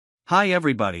Hi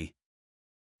everybody.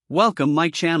 Welcome my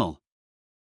channel.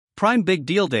 Prime Big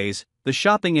Deal Days, the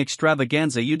shopping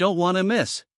extravaganza you don't want to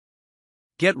miss.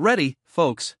 Get ready,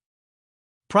 folks.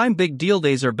 Prime Big Deal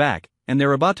Days are back, and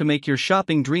they're about to make your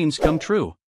shopping dreams come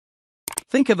true.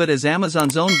 Think of it as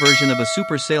Amazon's own version of a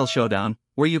super sale showdown,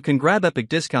 where you can grab epic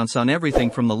discounts on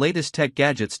everything from the latest tech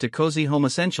gadgets to cozy home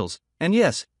essentials, and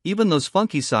yes, even those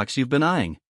funky socks you've been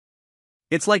eyeing.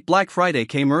 It's like Black Friday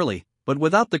came early, but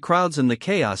without the crowds and the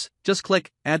chaos. Just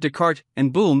click, add to cart,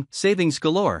 and boom, savings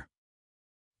galore.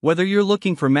 Whether you're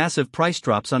looking for massive price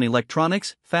drops on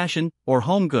electronics, fashion, or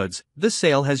home goods, this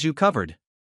sale has you covered.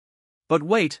 But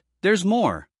wait, there's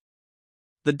more.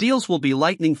 The deals will be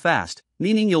lightning fast,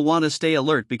 meaning you'll want to stay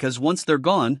alert because once they're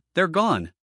gone, they're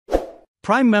gone.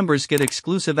 Prime members get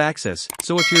exclusive access,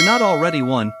 so if you're not already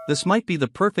one, this might be the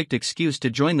perfect excuse to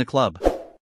join the club.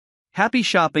 Happy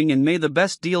shopping and may the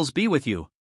best deals be with you.